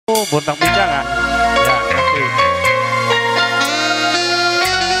bontang pinjangan. Ya, oke.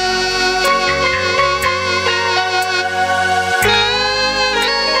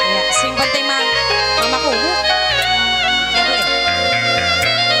 Ya, sing penting mamaku. Ya boleh.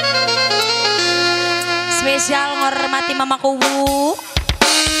 Spesial ngormati mamaku.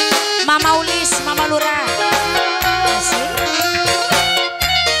 Mama Ulis, Mama Lura. Asik.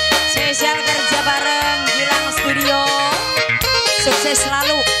 Spesial kerja bareng Gilang Studio. Sukses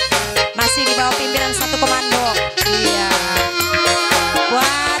selalu. Masih di bawah pimpinan satu komando. Iya.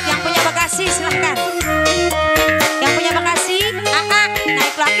 Buat yang punya Bekasi silahkan. Yang punya Bekasi,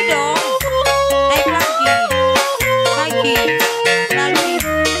 naik lagi dong. Naik lagi. Lagi. Lagi.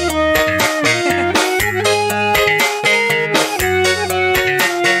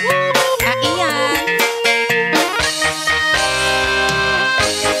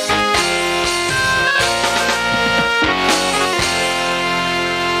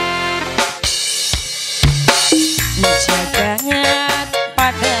 Jagat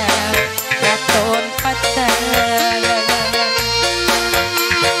pada katon pada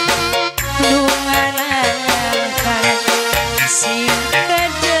dunganan sing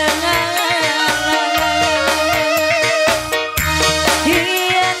kedengaran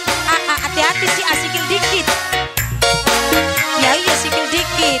hian hati-hati sih asikil dikit ya iya sikil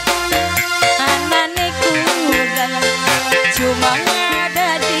dikit anane kuda cuma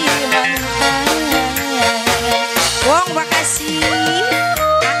ada di Mantan. Wong Bekasi,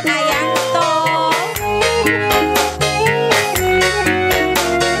 Kakak Yanto,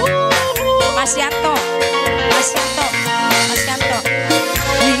 Mas Yanto, Mas Yanto, Mas Yanto.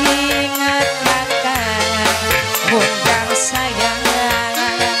 Ingat kakak, undang sayang.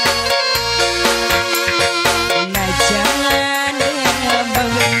 Nah jangan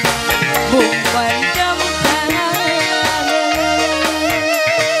bukan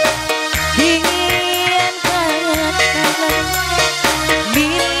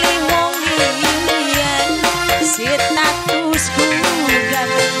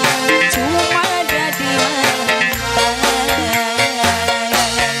cuma jadi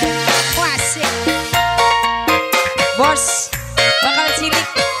bos bakal cilik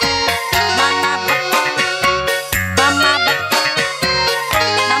mama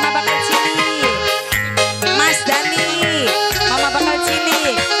bakal cilik Mas Dani mama bakal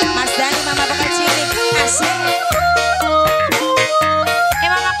cilik Mas Dani mama bakal cilik asik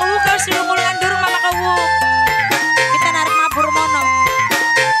mama kau kau sudah mulai durung mama kau kita narik mabur mono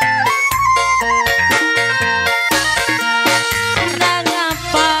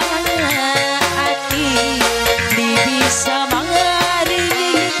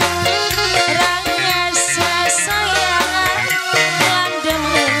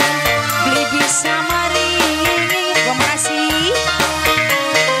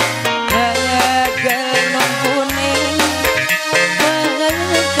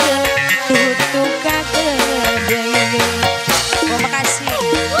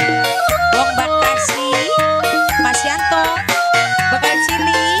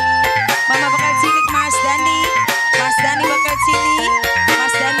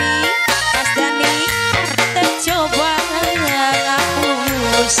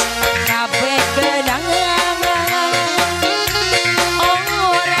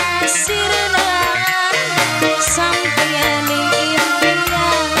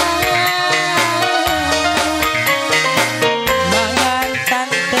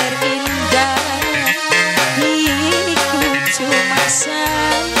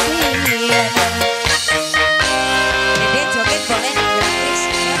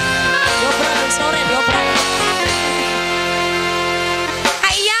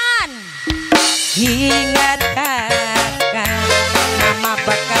ingat kakak mama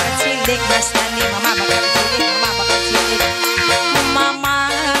bakal cilik Mas Dani mama bakal cilik mama bakal cilik mama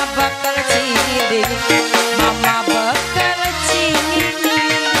bakal cilik mama bakal cilik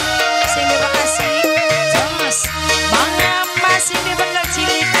Sindy Bekasi jos mama Sindy bakal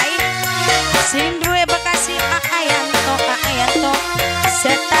cilik Sindy Bekasi Ayanto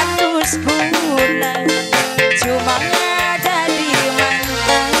status guna cuma ada di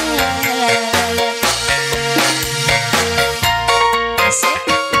Mantan.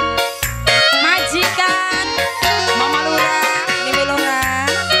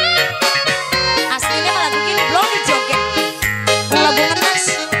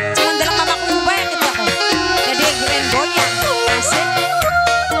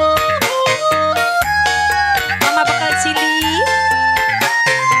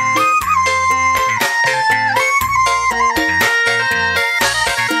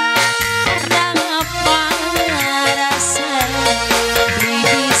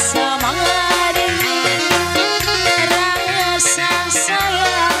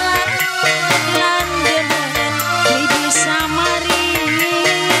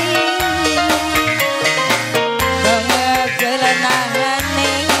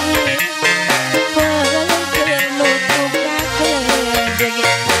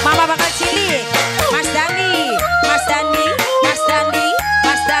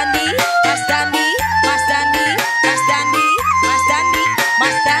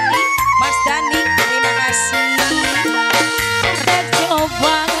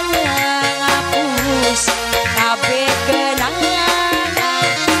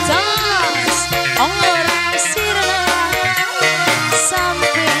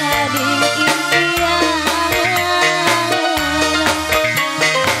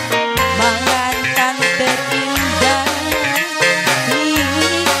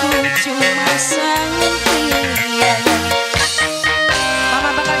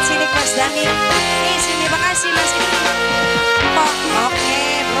 Sindy. Sindy makasih Mas ini. Oke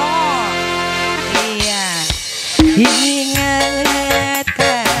bro. Iya. Ingat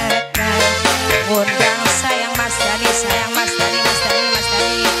kakak undang sayang Mas Dani, sayang Mas Dani, Mas Dani, Mas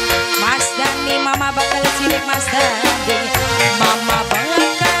Dani, Mas Dani, mama bakal cilik Mas Dani, mama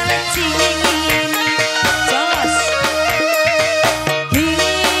bakal cilik. Jos.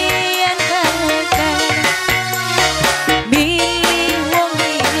 Biar kakak bingung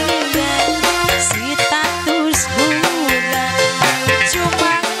dengan status bulan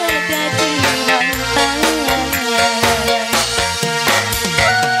cuma ada di mantan.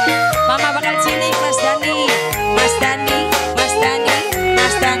 Mama bakal cilik Mas Dani, Mas Dani, Mas Dani,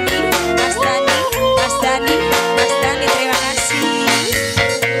 Mas Dani, Mas Dani, Mas Dani, Mas Dani, terima kasih.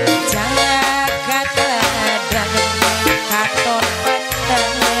 Jaga teladan katon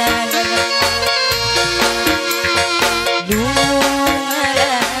pantangan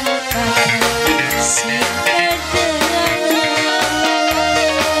lungalankan si kedang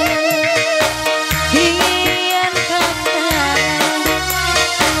biar kakak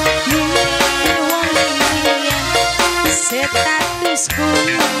statusku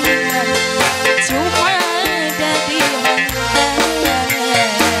cuma ada di mantan.